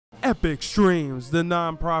Epic Streams, the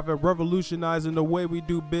non-profit revolutionizing the way we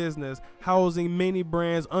do business, housing many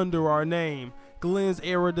brands under our name. Glenn's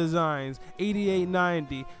Era Designs,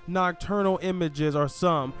 8890, Nocturnal Images are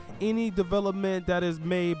some. Any development that is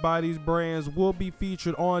made by these brands will be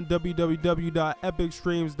featured on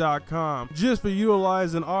www.epicstreams.com. Just for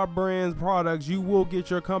utilizing our brand's products, you will get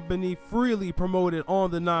your company freely promoted on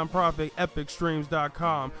the nonprofit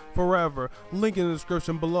epicstreams.com forever. Link in the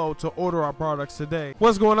description below to order our products today.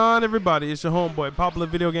 What's going on, everybody? It's your homeboy, Popular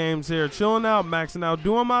Video Games here, chilling out, maxing out,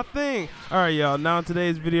 doing my thing. Alright, y'all, now in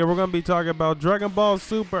today's video, we're going to be talking about Dragon Ball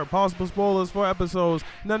Super, possible spoilers for episodes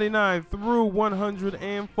 99 through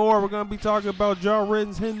 104. We're going to be talking about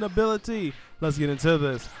Jiren's hidden ability. Let's get into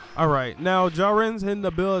this. Alright, now Jiren's hidden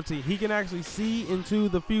ability, he can actually see into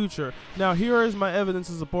the future. Now here is my evidence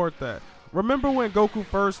to support that. Remember when Goku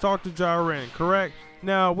first talked to Jiren, correct?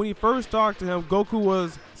 Now when he first talked to him, Goku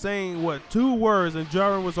was saying what, 2 words, and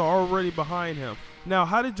Jiren was already behind him. Now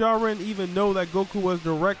how did Jiren even know that Goku was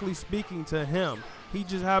directly speaking to him? He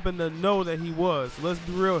just happened to know that he was. Let's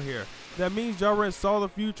be real here. That means Jiren saw the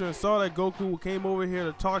future and saw that Goku came over here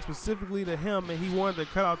to talk specifically to him, and he wanted to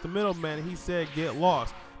cut out the middleman, and he said get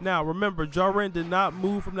lost. Now remember, Jiren did not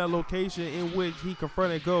move from that location in which he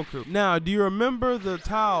confronted Goku. Now, do you remember the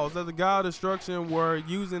tiles that the God of Destruction were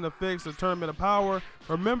using to fix the Tournament of Power?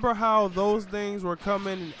 Remember how those things were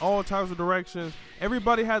coming in all types of directions?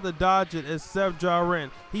 Everybody had to dodge it except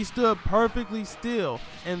Jiren. He stood perfectly still,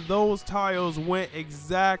 and those tiles went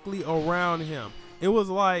exactly around him. It was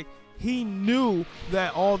like he knew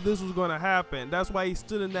that all this was going to happen. That's why he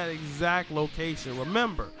stood in that exact location.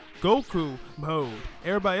 Remember, Goku moved.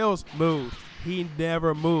 Everybody else moved. He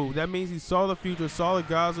never moved. That means he saw the future, saw the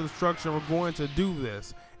gods of destruction were going to do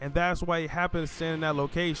this. And that's why he happened to stand in that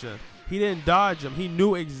location. He didn't dodge them. He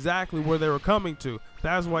knew exactly where they were coming to.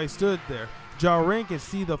 That's why he stood there. Jiren can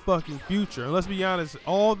see the fucking future. And let's be honest,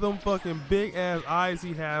 all them fucking big ass eyes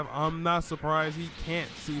he have, I'm not surprised he can't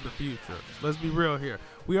see the future. Let's be real here.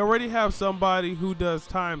 We already have somebody who does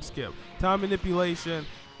time skip, time manipulation,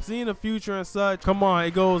 seeing the future and such. Come on,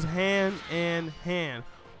 it goes hand in hand.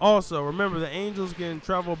 Also, remember the angels can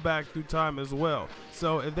travel back through time as well.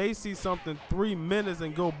 So if they see something 3 minutes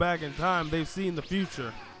and go back in time, they've seen the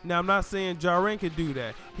future. Now I'm not saying Jiren could do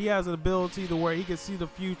that. He has an ability to where he can see the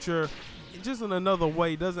future just in another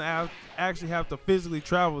way. He doesn't actually have to physically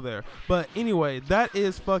travel there. But anyway, that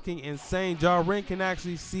is fucking insane. Jiren can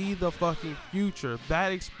actually see the fucking future.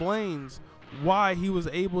 That explains why he was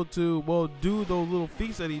able to, well, do those little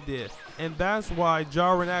feats that he did. And that's why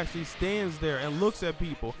Jiren actually stands there and looks at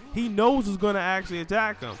people. He knows who's going to actually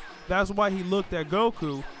attack him. That's why he looked at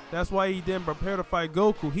Goku. That's why he didn't prepare to fight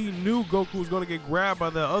Goku. He knew Goku was going to get grabbed by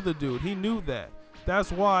the other dude. He knew that.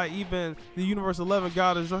 That's why even the Universe 11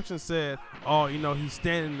 God of Destruction said, oh, you know, he's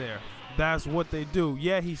standing there. That's what they do.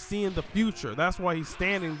 Yeah, he's seeing the future. That's why he's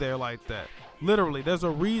standing there like that. Literally, there's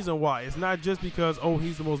a reason why. It's not just because, oh,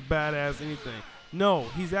 he's the most badass anything. No,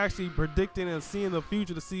 he's actually predicting and seeing the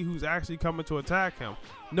future to see who's actually coming to attack him.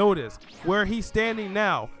 Notice, where he's standing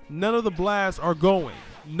now, none of the blasts are going.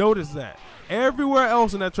 Notice that. Everywhere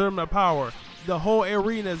else in that Tournament of Power, the whole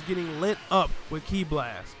arena is getting lit up with key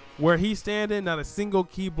blasts. Where he's standing, not a single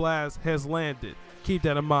key blast has landed. Keep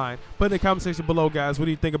that in mind. Put in the comment section below, guys, what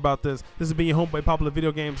do you think about this? This has been your homeboy, Popular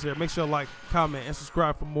Video Games here. Make sure to like, comment, and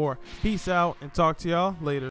subscribe for more. Peace out, and talk to y'all later.